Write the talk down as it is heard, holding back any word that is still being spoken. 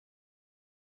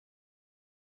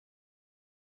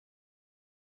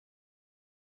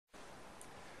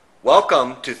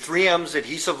Welcome to 3M's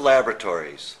Adhesive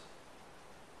Laboratories.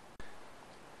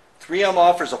 3M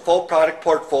offers a full product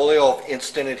portfolio of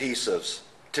instant adhesives.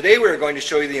 Today we are going to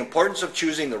show you the importance of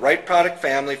choosing the right product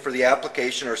family for the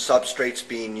application or substrates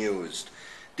being used.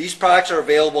 These products are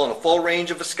available in a full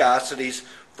range of viscosities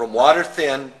from water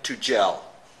thin to gel.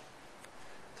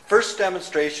 The first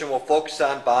demonstration will focus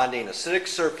on bonding acidic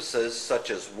surfaces such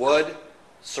as wood,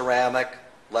 ceramic,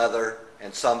 leather,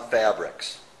 and some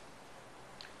fabrics.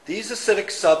 These acidic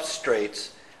substrates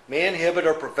may inhibit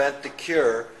or prevent the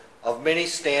cure of many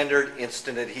standard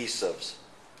instant adhesives.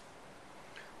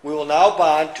 We will now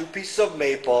bond two pieces of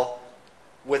maple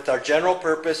with our general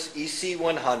purpose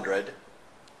EC100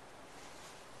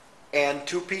 and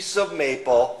two pieces of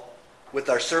maple with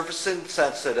our surface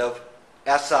insensitive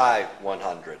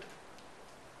SI100.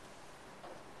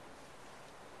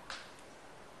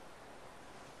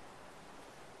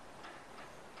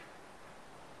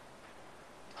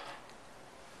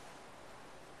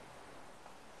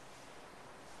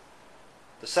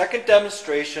 The second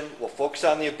demonstration will focus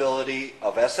on the ability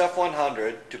of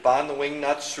SF100 to bond the wing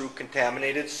nuts through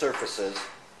contaminated surfaces,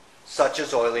 such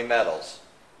as oily metals.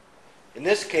 In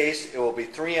this case, it will be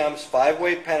 3M's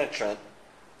 5-way penetrant,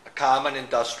 a common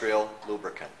industrial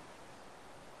lubricant.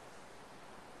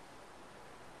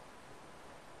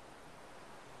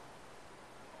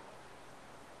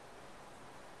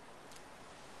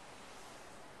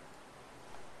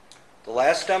 The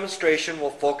last demonstration will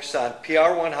focus on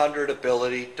PR100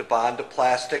 ability to bond to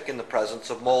plastic in the presence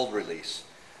of mold release,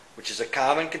 which is a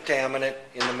common contaminant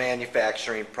in the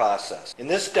manufacturing process. In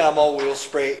this demo, we will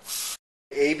spray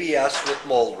ABS with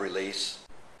mold release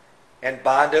and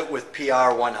bond it with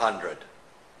PR100.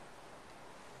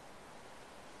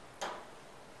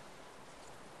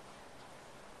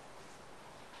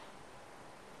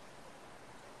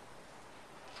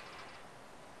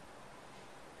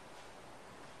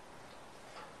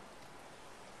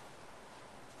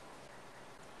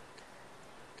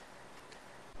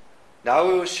 Now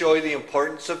we will show you the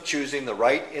importance of choosing the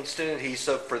right instant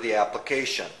adhesive for the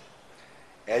application.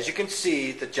 As you can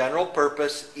see, the general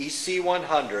purpose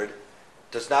EC100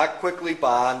 does not quickly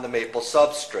bond the maple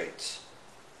substrates.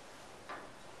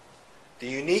 The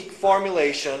unique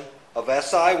formulation of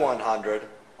SI100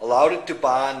 allowed it to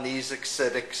bond these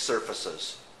acidic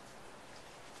surfaces.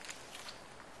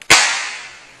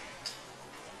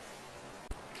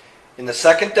 In the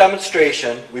second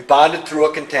demonstration, we bonded through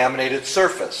a contaminated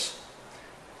surface.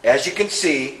 As you can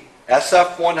see,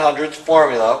 SF100's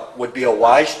formula would be a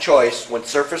wise choice when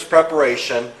surface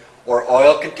preparation or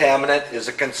oil contaminant is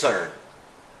a concern.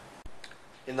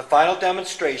 In the final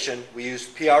demonstration, we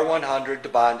used PR100 to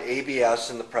bond ABS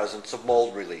in the presence of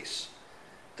mold release.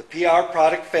 The PR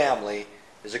product family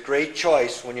is a great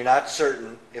choice when you're not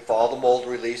certain if all the mold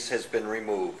release has been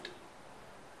removed.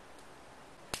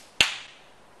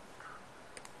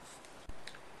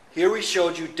 Here we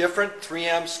showed you different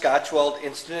 3M Scotch-Weld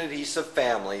instant adhesive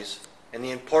families and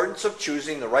the importance of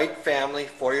choosing the right family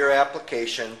for your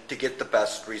application to get the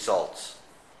best results.